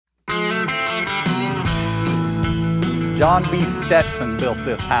John B. Stetson built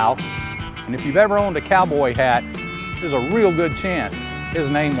this house, and if you've ever owned a cowboy hat, there's a real good chance his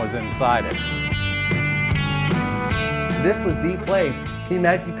name was inside it. This was the place. Can you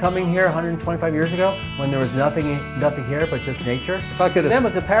imagine coming here 125 years ago when there was nothing here but just nature? If I could have... That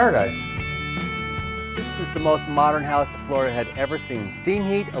was a paradise. This is the most modern house Florida had ever seen. Steam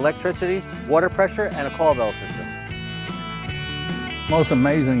heat, electricity, water pressure, and a call bell system. Most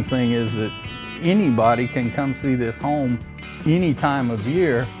amazing thing is that anybody can come see this home any time of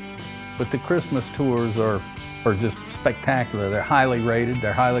year, but the Christmas tours are just spectacular. They're highly rated,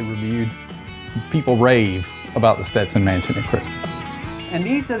 they're highly reviewed. People rave about the Stetson Mansion at Christmas. And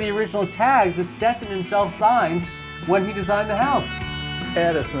these are the original tags that Stetson himself signed when he designed the house.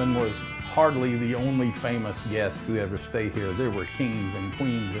 Edison was hardly the only famous guest to ever stay here. There were kings and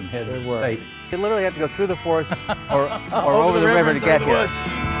queens and heads of state. You literally have to go through the forest or over the river to get here.